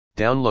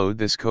Download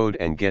this code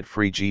and get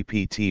free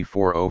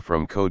GPT-4o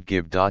from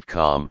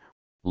codegive.com,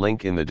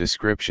 link in the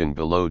description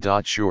below.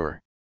 Sure.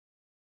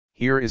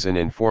 Here is an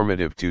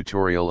informative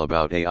tutorial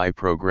about AI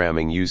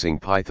programming using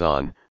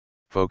Python,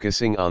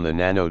 focusing on the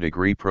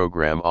nanodegree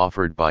program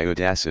offered by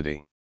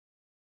Udacity.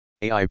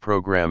 AI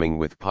programming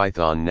with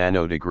Python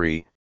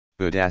nanodegree,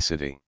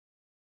 Udacity.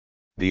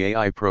 The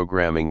AI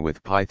programming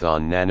with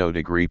Python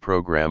nanodegree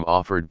program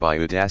offered by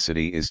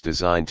Udacity is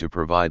designed to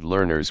provide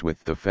learners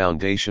with the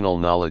foundational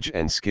knowledge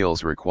and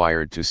skills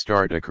required to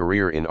start a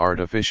career in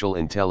artificial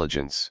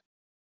intelligence.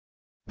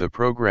 The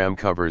program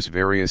covers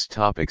various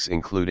topics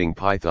including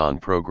Python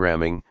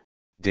programming,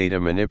 data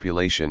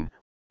manipulation,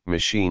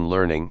 machine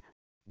learning,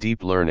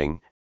 deep learning,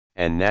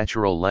 and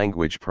natural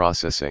language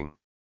processing.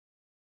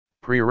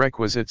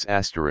 Prerequisites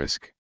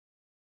 *.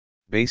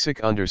 Basic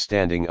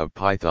understanding of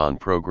Python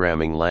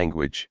programming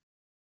language.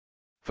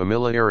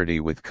 Familiarity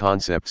with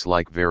concepts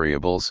like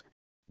variables,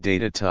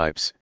 data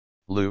types,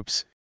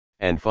 loops,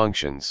 and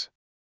functions.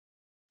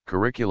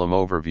 Curriculum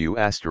overview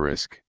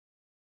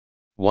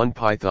 *. 1.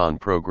 Python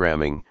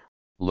programming.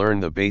 Learn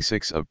the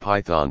basics of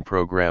Python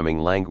programming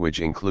language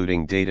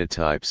including data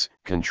types,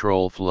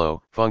 control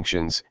flow,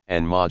 functions,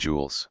 and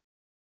modules.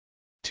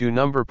 2.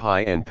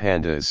 NumPy and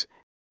Pandas.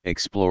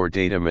 Explore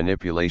data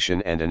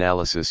manipulation and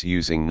analysis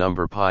using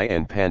NumPy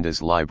and Pandas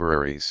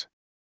libraries.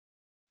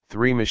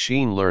 3.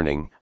 Machine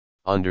learning.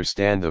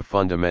 Understand the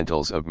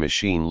fundamentals of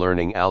machine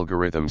learning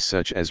algorithms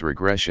such as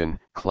regression,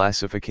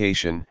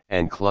 classification,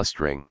 and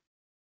clustering.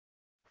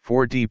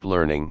 4. Deep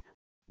learning.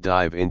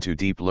 Dive into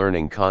deep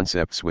learning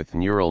concepts with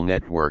neural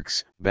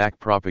networks,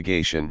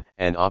 backpropagation,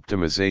 and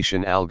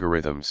optimization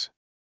algorithms.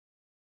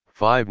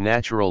 5.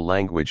 Natural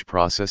language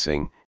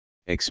processing.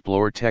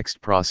 Explore text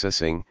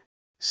processing,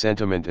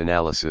 sentiment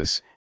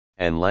analysis,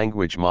 and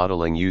language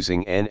modeling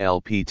using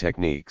NLP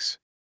techniques.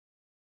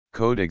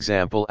 Code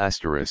example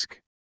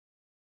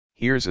 *.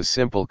 Here's a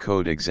simple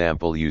code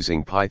example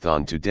using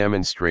Python to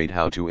demonstrate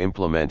how to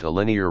implement a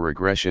linear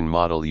regression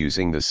model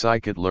using the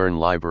scikit-learn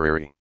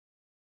library.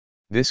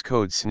 This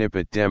code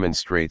snippet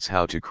demonstrates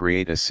how to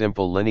create a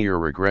simple linear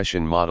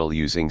regression model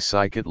using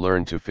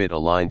scikit-learn to fit a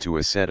line to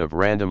a set of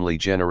randomly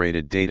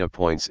generated data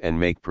points and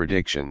make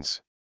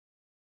predictions.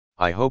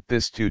 I hope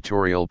this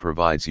tutorial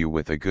provides you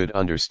with a good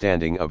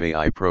understanding of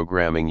AI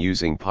programming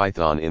using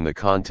Python in the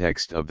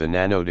context of the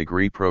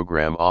nanodegree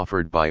program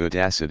offered by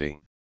Udacity.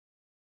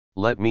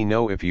 Let me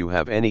know if you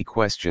have any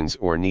questions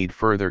or need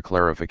further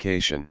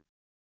clarification.